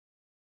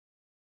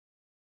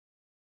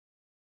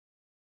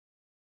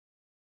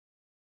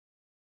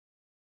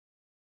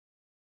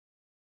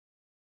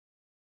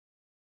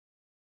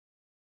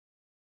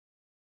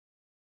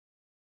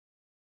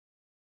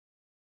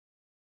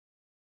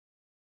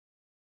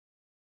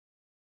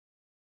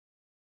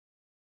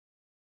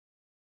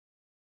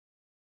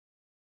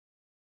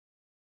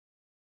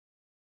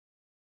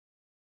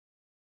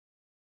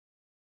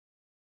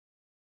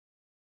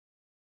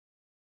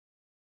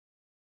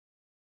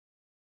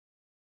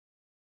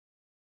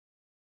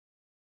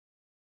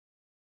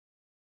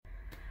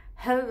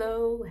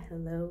Hello,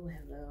 hello,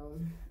 hello.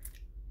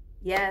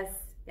 Yes,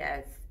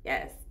 yes,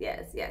 yes,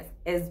 yes, yes.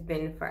 It's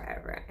been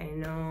forever. I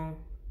know.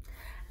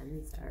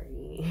 I'm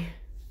sorry.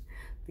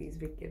 Please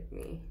forgive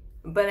me.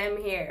 But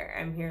I'm here.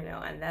 I'm here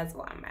now, and that's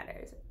what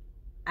matters.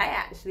 I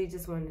actually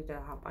just wanted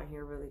to hop on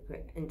here really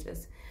quick and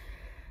just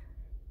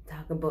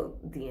talk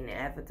about the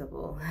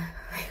inevitable,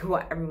 like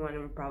what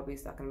everyone probably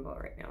is talking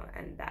about right now,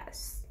 and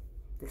that's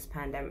this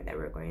pandemic that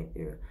we're going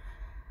through.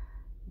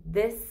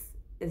 This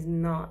is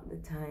not the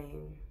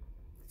time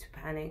to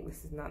panic.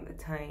 This is not the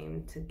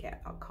time to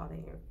get all caught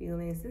in your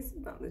feelings. This is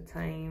not the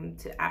time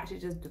to actually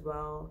just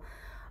dwell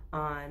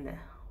on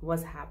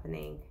what's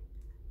happening.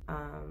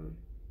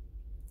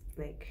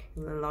 Like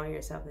allowing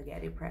yourself to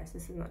get depressed.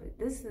 This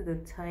is the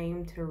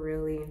time to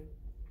really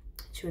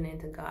tune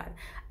into God.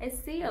 I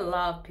see a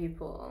lot of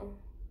people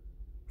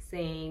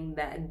saying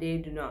that they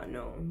do not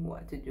know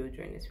what to do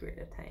during this period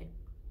of time.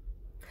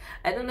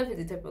 I don't know if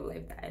it's the type of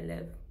life that I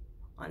live,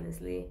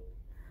 honestly.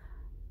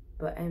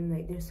 But I'm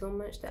like, there's so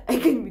much that I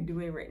can be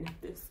doing right now.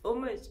 There's so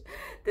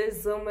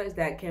much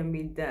that can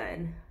be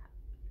done.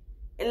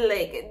 And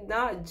like,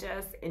 not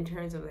just in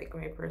terms of like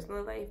my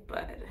personal life,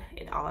 but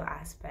in all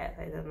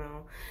aspects. I don't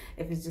know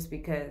if it's just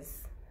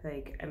because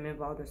like I'm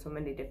involved in so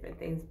many different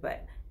things,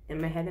 but in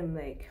my head I'm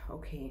like,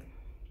 okay,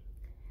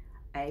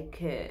 I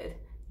could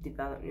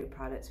develop new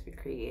products we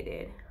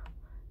created.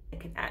 I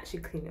can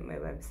actually clean up my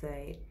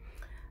website.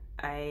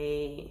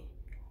 I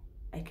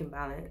can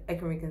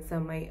reconcile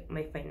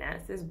my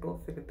finances,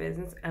 both for the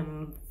business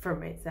and for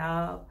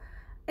myself.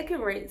 I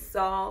can write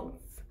songs.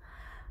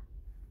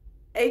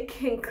 I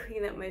can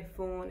clean up my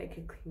phone. I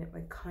can clean up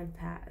my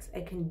contacts.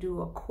 I can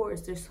do a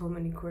course. There's so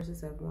many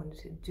courses I've wanted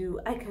to do.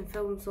 I can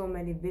film so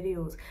many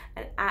videos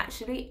and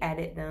actually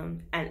edit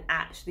them and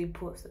actually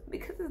post them,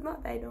 because it's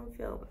not that I don't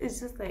film. It's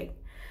just like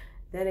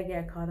then I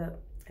get caught up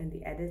in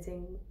the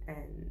editing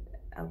and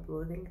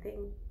uploading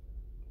thing.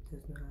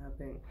 Does not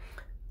happen.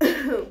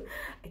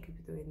 I could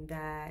be doing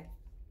that.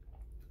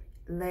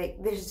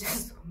 Like, there's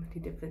just so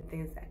many different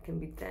things that can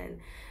be done.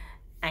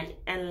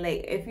 And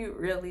like, if you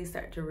really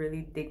start to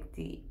really dig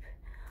deep,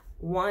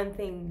 one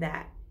thing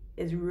that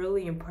is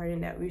really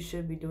important that we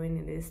should be doing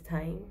in this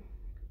time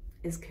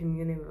is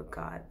communing with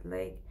God.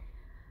 Like,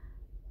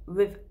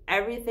 with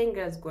everything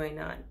that's going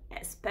on,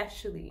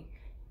 especially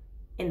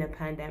in the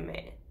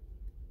pandemic,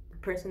 the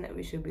person that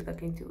we should be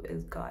looking to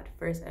is God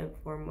first and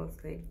foremost.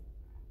 Like,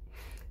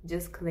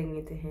 just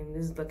clinging to him,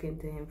 just looking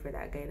to him for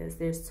that guidance.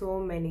 There's so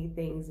many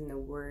things in the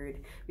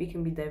word. We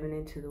can be diving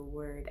into the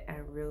word and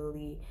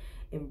really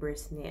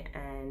embracing it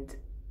and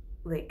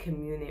like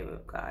communing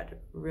with God,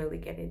 really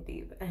getting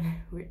deep. And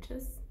we're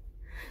just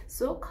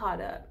so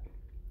caught up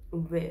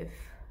with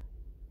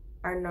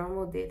our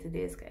normal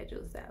day-to-day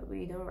schedules that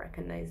we don't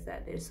recognize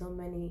that there's so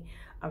many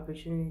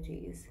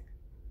opportunities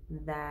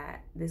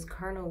that this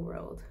carnal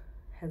world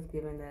has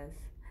given us,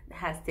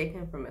 has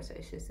taken from us, I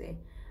should say.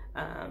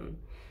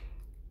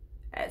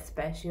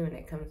 Especially when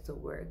it comes to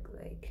work.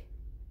 Like,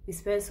 we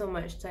spend so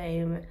much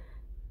time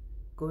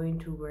going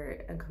to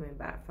work and coming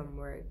back from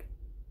work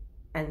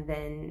and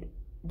then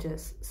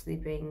just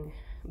sleeping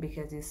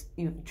because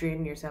you've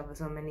drained yourself with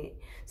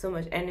so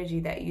much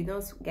energy that you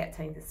don't get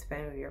time to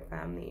spend with your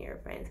family and your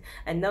friends.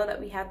 And now that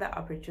we have that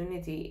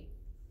opportunity,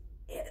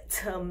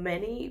 to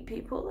many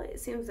people it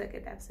seems like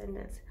a death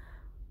sentence.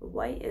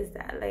 Why is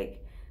that?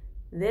 Like,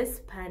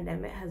 this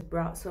pandemic has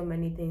brought so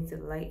many things to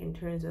light in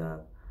terms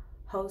of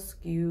how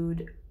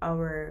skewed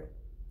our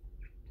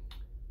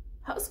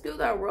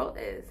world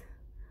is.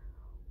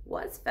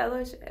 What's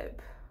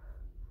fellowship?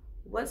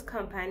 What's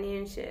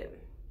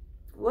companionship?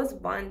 What's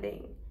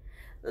bonding?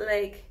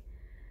 Like,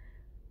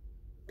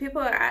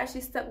 people are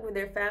actually stuck with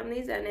their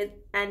families,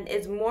 and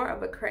it's more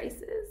of a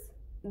crisis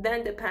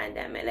than the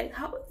pandemic. Like,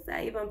 how is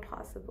that even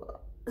possible?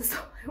 So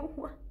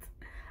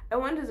I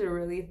want us to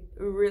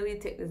really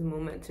take this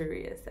moment to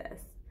reassess.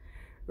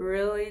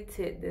 Really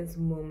take this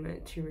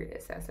moment to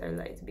reassess our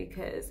lives,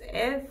 because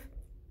if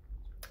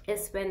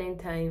it's spending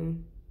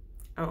time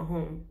at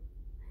home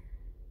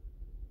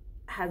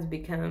has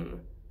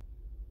become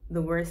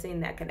the worst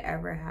thing that could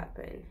ever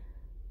happen,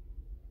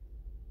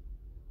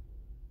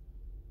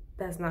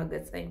 that's not a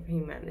good sign for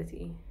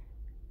humanity.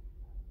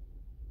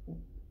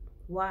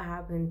 What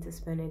happened to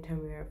spending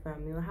time with your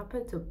family? What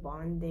happened to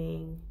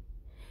bonding?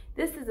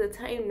 This is a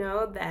time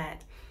now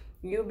that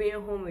you being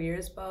home with your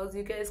spouse,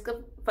 you guys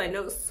could find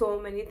out so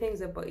many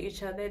things about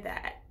each other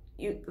that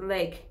you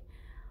like.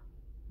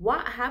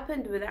 What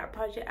happened with that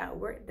project at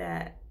work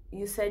that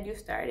you said you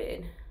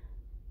started?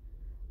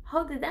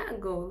 How did that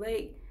go?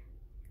 Like,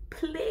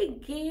 play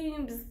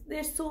games.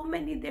 There's so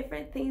many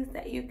different things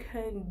that you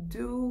can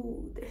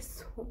do.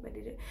 There's so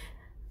many.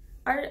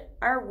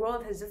 Our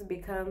world has just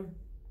become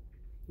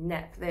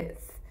Netflix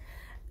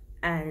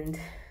and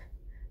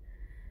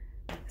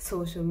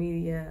social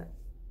media,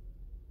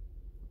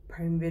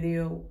 Prime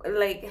Video.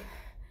 Like,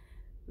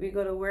 we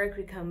go to work,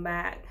 we come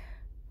back,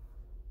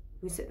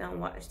 we sit down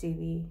and watch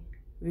TV,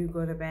 we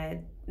go to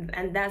bed,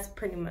 and that's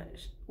pretty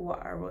much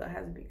what our world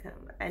has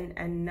become.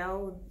 And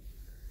now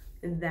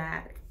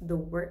that the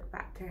work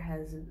factor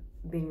has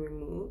been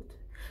removed,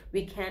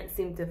 we can't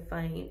seem to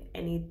find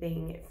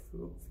anything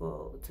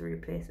fruitful to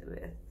replace it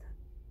with.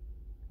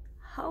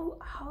 How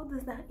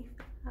does that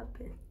even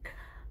happen?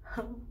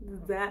 How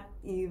does that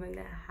even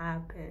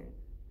happen?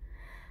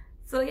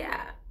 So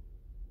yeah,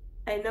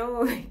 I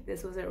know like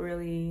this wasn't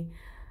really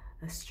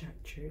a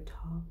structured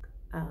talk.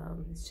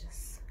 It's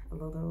just a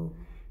little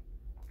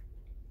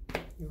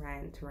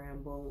rant,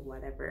 ramble,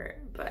 whatever.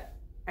 But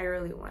I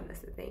really want us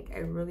to think. I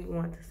really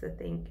want us to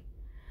think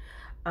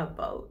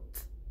about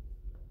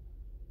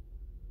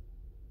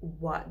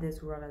what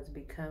this world has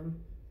become.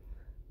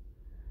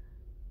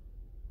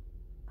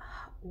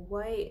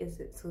 Why is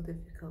it so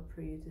difficult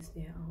for you to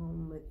stay at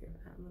home with your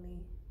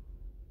family?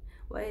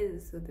 Why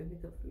is it so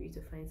difficult for you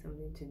to find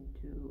something to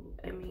do?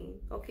 I mean,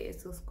 okay,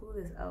 so school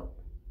is out.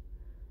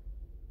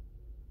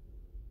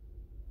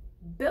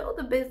 Build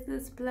a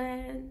business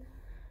plan.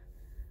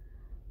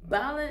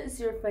 Balance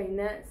your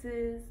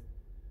finances.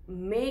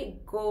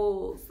 Make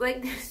goals.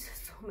 Like, there's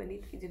just so many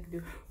things you can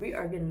do.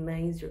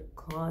 Reorganize your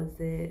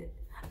closet.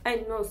 I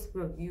know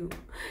some of you,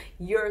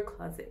 your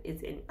closet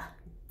is in a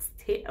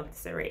state of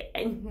disarray.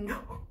 I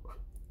know.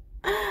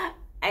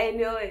 I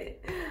know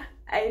it.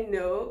 I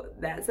know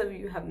that some of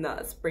you have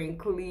not spring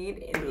cleaned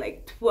in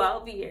like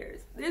 12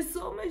 years. There's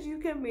so much you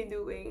can be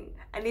doing.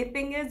 And the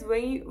thing is,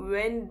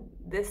 when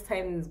this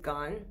time is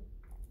gone,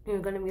 you're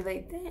gonna be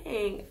like, dang,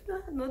 I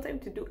don't have no time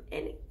to do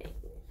anything.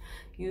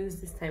 Use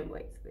this time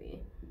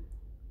wisely.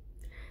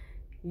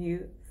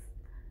 Use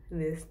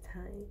this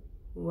time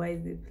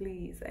wisely,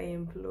 please. I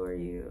implore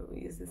you,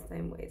 use this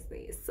time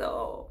wisely.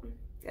 So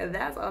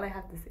that's all I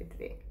have to say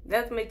today.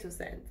 That's my 2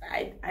 cents.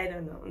 I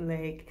don't know.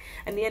 Like,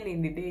 at the end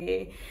of the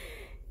day,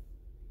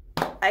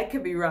 I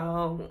could be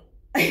wrong.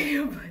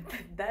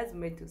 But that's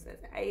my 2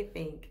 cents. I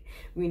think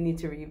we need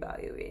to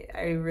reevaluate.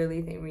 I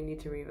really think we need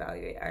to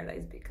reevaluate our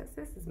lives, because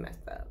this is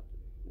messed up.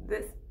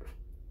 This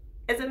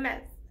is a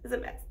mess. It's a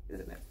mess.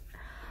 It's a mess.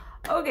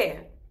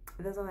 Okay,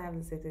 that's all I have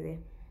to say today.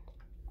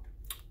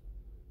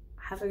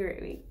 Have a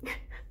great week.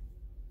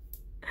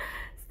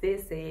 Stay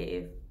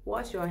safe.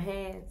 Wash your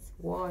hands.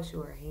 Wash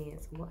your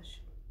hands.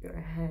 Wash your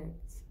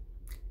hands.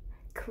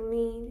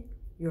 Clean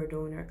your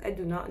doorknobs. I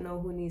do not know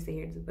who needs to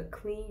hear this, but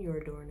clean your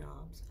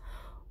doorknobs.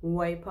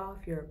 Wipe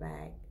off your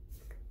bag.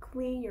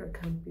 Clean your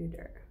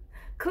computer.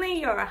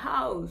 Clean your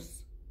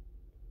house.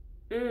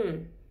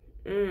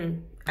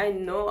 I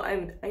know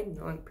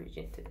I'm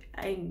preaching today.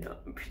 I know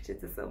I'm preaching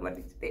to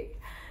somebody today.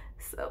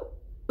 So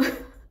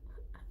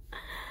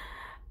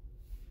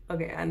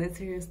okay, on a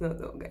serious note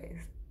though, guys,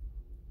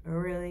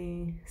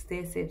 really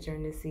stay safe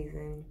during this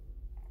season.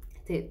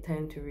 Take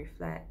time to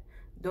reflect.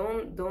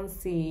 Don't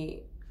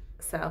see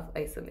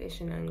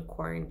self-isolation and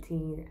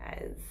quarantine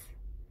as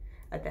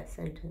a death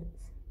sentence.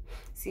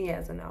 See it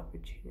as an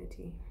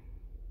opportunity.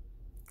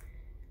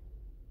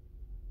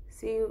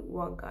 See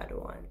what God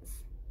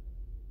wants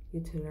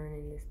you to learn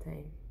in this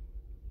time.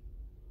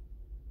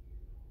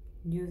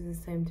 Use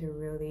this time to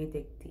really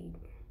dig deep.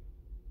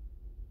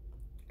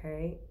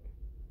 Alright?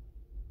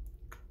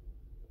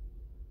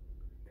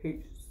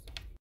 Peace.